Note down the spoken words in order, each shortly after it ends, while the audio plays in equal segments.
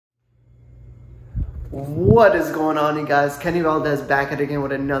What is going on, you guys? Kenny Valdez back at again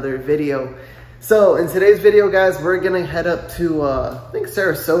with another video. So in today's video, guys, we're gonna head up to I think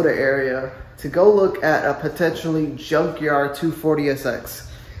Sarasota area to go look at a potentially junkyard 240Sx.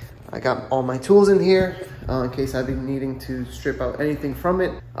 I got all my tools in here in case I've been needing to strip out anything from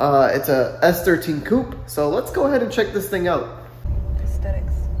it. It's a S13 coupe, so let's go ahead and check this thing out.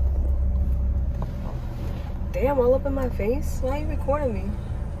 Aesthetics. Damn, all up in my face. Why are you recording me?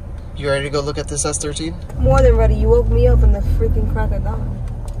 You ready to go look at this S13? More than ready. You woke me up in the freaking crack of dawn.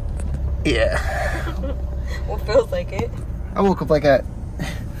 Yeah. What feels like it? I woke up like at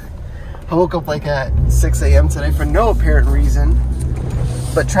 6 a.m. today for no apparent reason.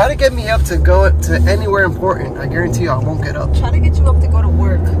 But try to get me up to go to anywhere important. I guarantee you I won't get up. Try to get you up to go to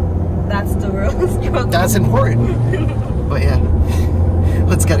work. That's the real struggle. That's important. But yeah,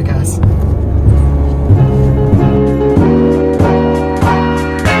 let's get it, guys.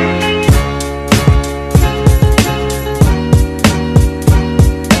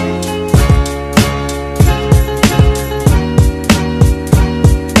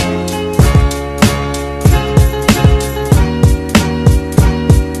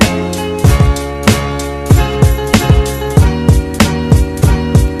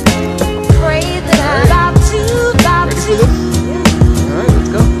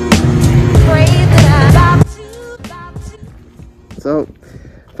 So,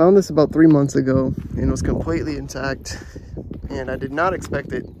 found this about 3 months ago and it was completely intact, and I did not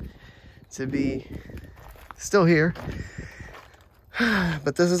expect it to be still here,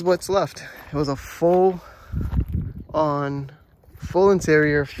 but this is what's left. It was a full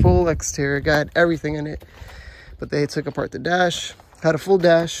interior, full exterior, got everything in it, but they took apart the dash. Had a full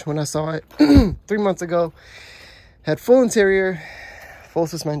dash when I saw it 3 months ago, had full interior, full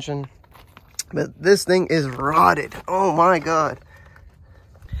suspension, but this thing is rotted. Oh my god.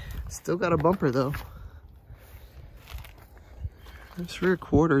 Still got a bumper though. This rear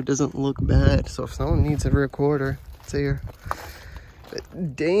quarter doesn't look bad, so if someone needs a rear quarter, it's here.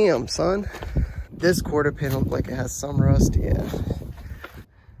 But damn, son. This quarter panel looks like it has some rust, yeah.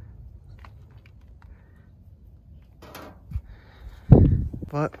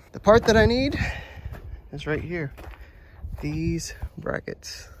 But the part that I need is right here. These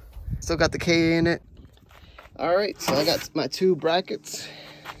brackets. Still got the K in it. All right, so I got my two brackets.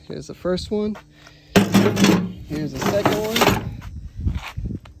 Here's the first one. Here's the second one.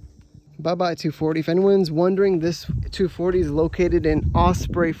 Bye-bye 240. If anyone's wondering, this 240 is located in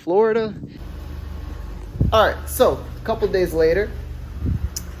Osprey, Florida. All right, so a couple days later,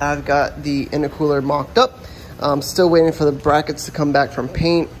 I've got the intercooler mocked up. I'm still waiting for the brackets to come back from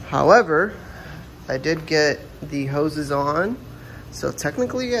paint. However, I did get the hoses on. So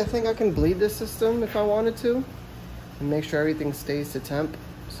technically, I think I can bleed this system if I wanted to and make sure everything stays to temp.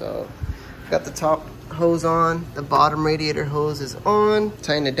 So got the top hose on, the bottom radiator hose is on,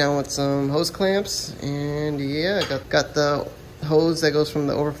 tying it down with some hose clamps, and yeah, got the hose that goes from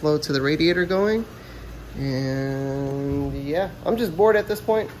the overflow to the radiator going. And yeah, I'm just bored at this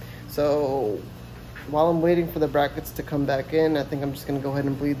point. So while I'm waiting for the brackets to come back in, I think I'm just gonna go ahead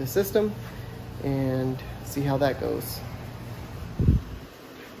and bleed the system and see how that goes.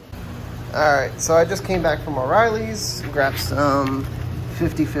 All right, so I just came back from O'Reilly's, grabbed some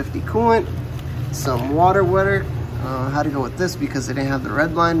 50/50 coolant, some water wetter. Had to go with this because they didn't have the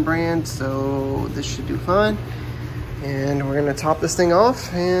Redline brand, so this should do fine. And we're gonna top this thing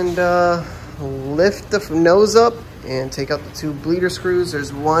off and lift the nose up and take out the two bleeder screws.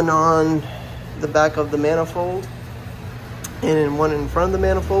 There's one on the back of the manifold and then one in front of the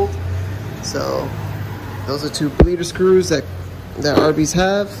manifold. So those are two bleeder screws that RBs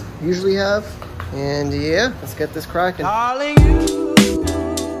usually have. And yeah, let's get this cracking. Darling, you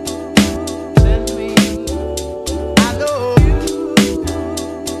send me, I know you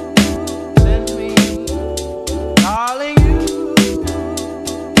send me, darling, you send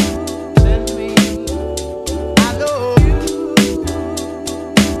me, I know you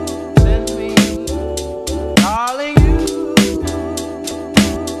send me, darling, you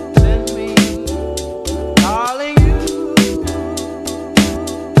send me, darling, you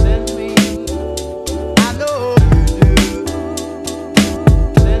send me, I know you do,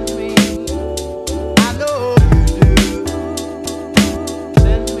 send me, I know you do,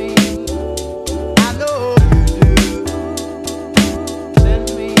 send me, I know you do, send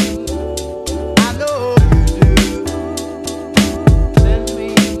me, I know you do, send me,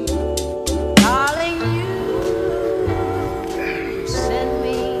 darling, you send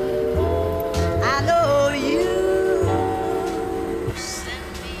me, I know you send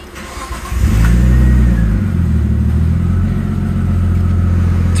me.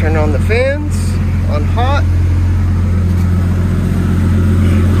 Turn on the fans. on hot.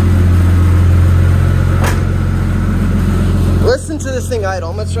 Listen to this thing idle.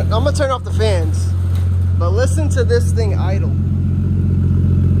 I'm gonna turn off the fans, but listen to this thing idle.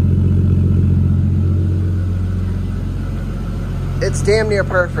 It's damn near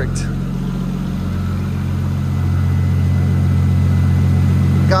perfect.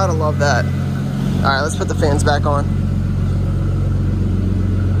 Gotta love that. All right, let's put the fans back on.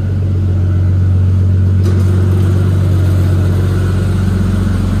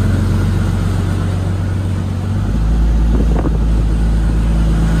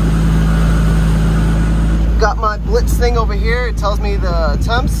 Got my blitz thing over here. It tells me the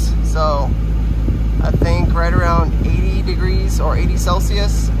temps. So I think right around 80 degrees or 80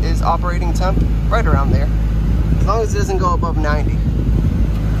 Celsius is operating temp. Right around there. As long as it doesn't go above 90.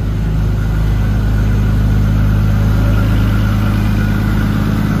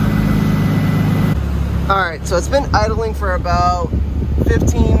 Alright, so it's been idling for about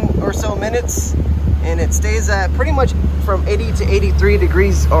 15 or so minutes, and it stays at pretty much from 80 to 83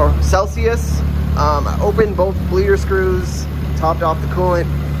 degrees or Celsius. I opened both bleeder screws, topped off the coolant,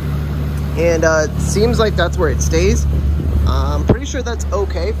 and it seems like that's where it stays. I'm pretty sure that's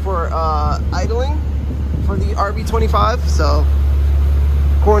okay for idling for the Rb25. So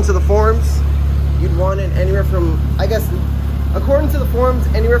according to the forms, you'd want it anywhere from, I guess, according to the forms,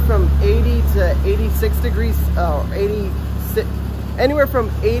 anywhere from 80 to 86 degrees, anywhere from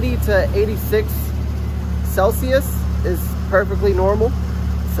 80 to 86 Celsius is perfectly normal.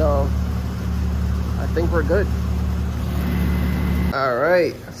 So I think we're good. All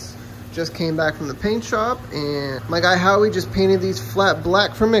right, just came back from the paint shop, and my guy Howie just painted these flat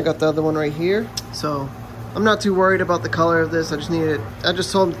black for me. I got the other one right here. So I'm not too worried about the color of this. I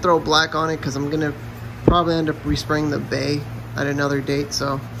just told him to throw black on it because I'm gonna probably end up respraying the bay at another date.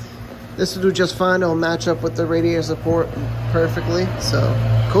 So this will do just fine. It'll match up with the radiator support perfectly. So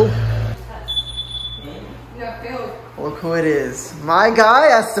cool. Look who it is. My guy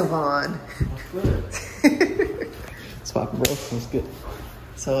Esteban. Spot, bro. That's good.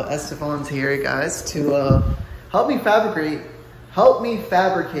 So Esteban's here, guys, to help me fabricate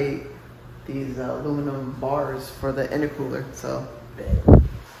these aluminum bars for the intercooler. So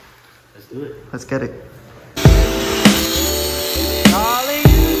Let's do it. let's get it.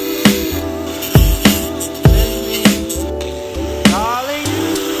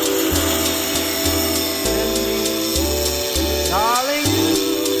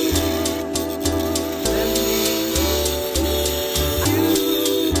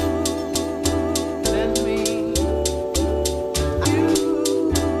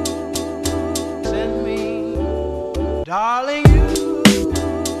 Darling, you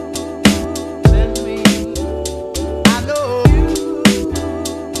send me. I know you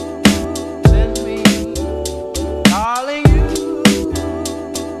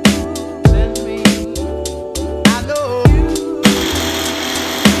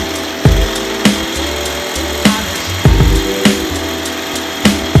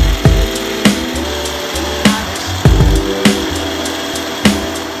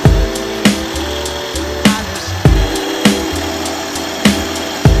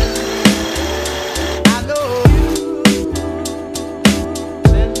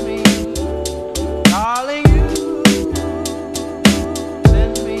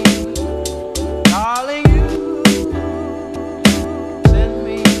send me. Darling, you send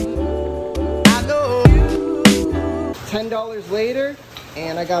me. I know you. $10 later,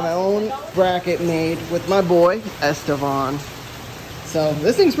 and I got my own bracket made with my boy Esteban. So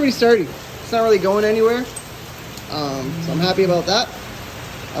this thing's pretty sturdy. It's not really going anywhere. So I'm happy about that.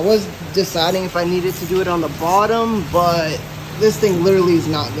 I was deciding if I needed to do it on the bottom, but this thing literally is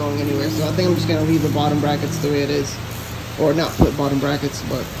not going anywhere. So I think I'm just gonna leave the bottom brackets the way it is. Or not put bottom brackets,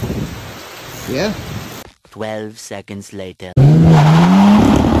 but yeah. 12 seconds later.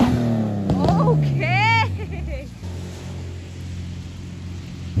 Okay.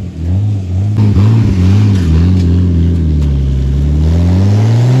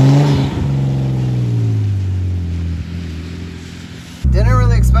 Didn't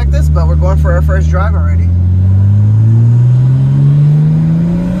really expect this, but we're going for our first drive already.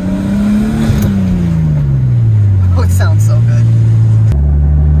 Oh, it sounds so good.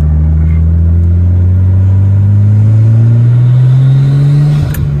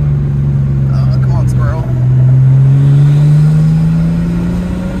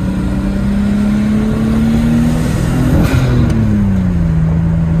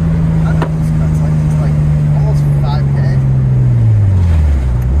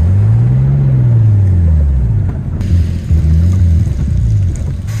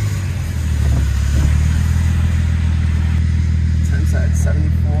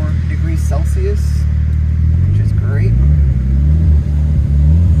 Celsius, which is great.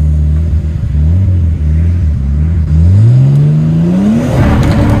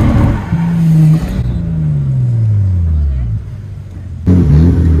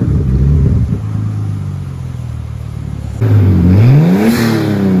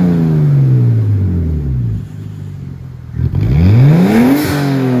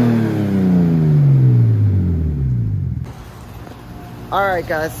 Alright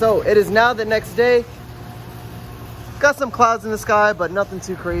guys, so it is now the next day. Got some clouds in the sky, but nothing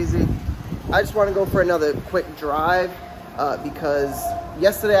too crazy. I just want to go for another quick drive because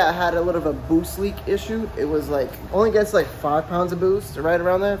yesterday I had a little of a boost leak issue. It was like, only gets like 5 pounds of boost, right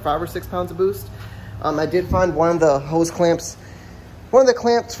around there, 5 or 6 pounds of boost. I did find one of the hose clamps, one of the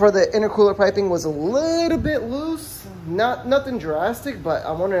clamps for the intercooler piping was a little bit loose. Nothing drastic, but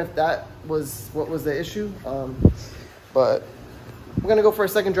I wonder if that was what was the issue. But we're gonna go for a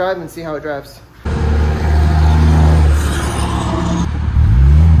second drive and see how it drives.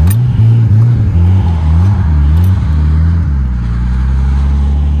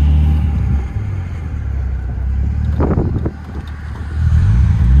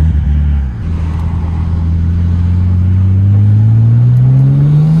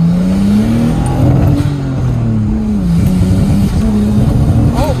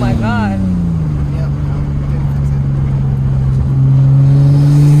 Oh my God.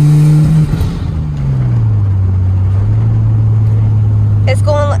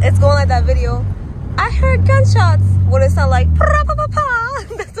 It's going like that video. I heard gunshots. What it sound like? Pa-pa-pa-pa.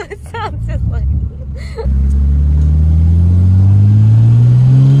 That's what it sounds just like.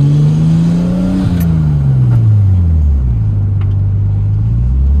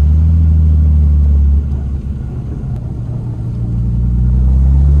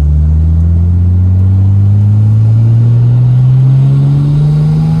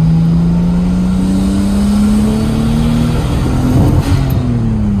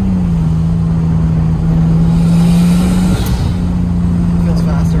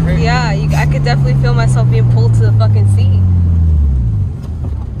 Definitely feel myself being pulled to the fucking seat.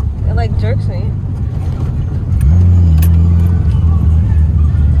 It like jerks me.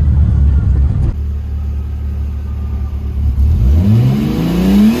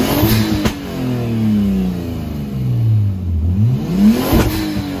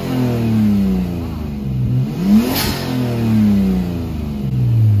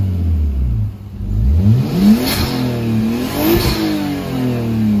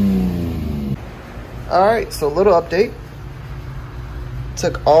 Alright, so a little update.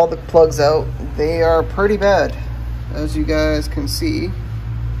 Took all the plugs out. They are pretty bad, as you guys can see.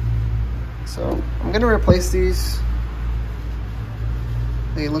 So I'm gonna replace these.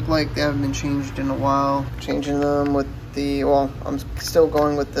 They look like they haven't been changed in a while. Changing them with the, well, I'm still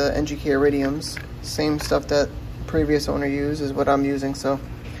going with the NGK Iridiums. Same stuff that the previous owner used is what I'm using. So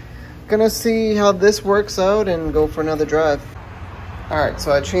gonna see how this works out and go for another drive. Alright,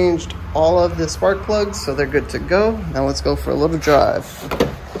 so I changed all of the spark plugs, so they're good to go. Now let's go for a little drive.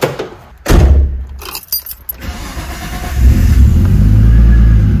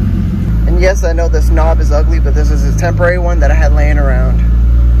 And yes, I know this knob is ugly, but this is a temporary one that I had laying around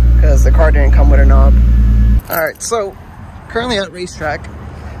because the car didn't come with a knob. Alright, so currently at racetrack,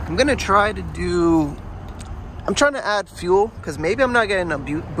 I'm gonna try to do, I'm trying to add fuel because maybe I'm not getting a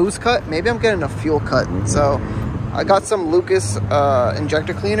boost cut, maybe I'm getting a fuel cut. So I got some Lucas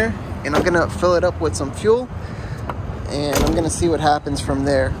injector cleaner and I'm gonna fill it up with some fuel and I'm gonna see what happens from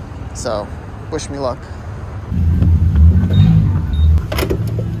there. So wish me luck.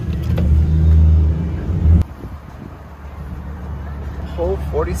 Whole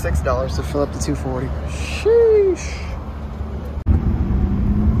 $46 to fill up the 240. Sheesh.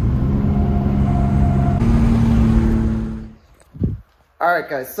 Alright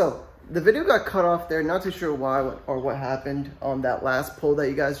guys, so the video got cut off there, not too sure why or what happened on that last pull that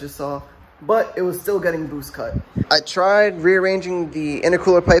you guys just saw, but it was still getting boost cut. I tried rearranging the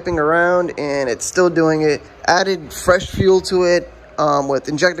intercooler piping around and it's still doing it. Added fresh fuel to it with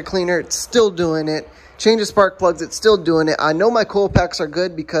injector cleaner, it's still doing it. Changed the spark plugs, it's still doing it. I know my coil packs are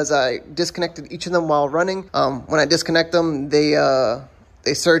good because I disconnected each of them while running. When I disconnect them, they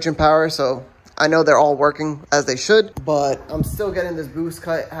surge in power, so I know they're all working as they should, but I'm still getting this boost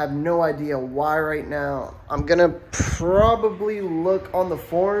cut. I have no idea why right now. I'm gonna probably look on the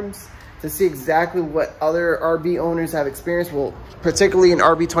forums to see exactly what other RB owners have experienced, well, particularly in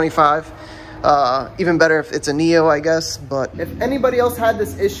Rb25. Even better if it's a Neo, I guess. But if anybody else had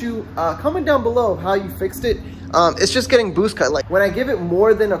this issue, comment down below how you fixed it. It's just getting boost cut. Like when I give it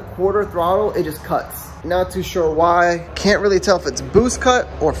more than a quarter throttle, it just cuts. Not too sure why. Can't really tell if it's boost cut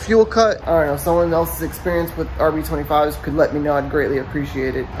or fuel cut. I don't know, someone else's experience with RB25s could let me know. I'd greatly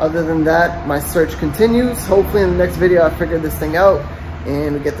appreciate it. Other than that, my search continues. Hopefully in the next video I figure this thing out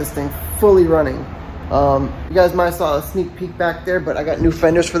and we get this thing fully running. You guys might have saw a sneak peek back there, but I got new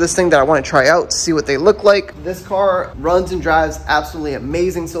fenders for this thing that I want to try out to see what they look like. This car runs and drives absolutely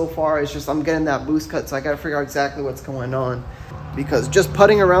amazing so far. It's just I'm getting that boost cut, so I got to figure out exactly what's going on. Because just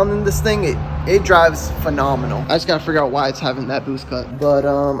putting around in this thing, it drives phenomenal. I just got to figure out why it's having that boost cut. But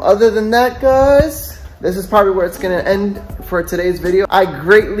other than that, guys, this is probably where it's going to end for today's video. I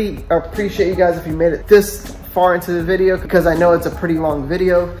greatly appreciate you guys if you made it this far into the video, because I know it's a pretty long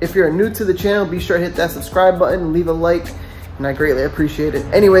video. If you're new to the channel, be sure to hit that subscribe button, leave a like, and I greatly appreciate it.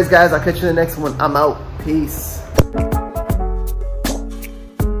 Anyways, guys, I'll catch you in the next one. I'm out. Peace.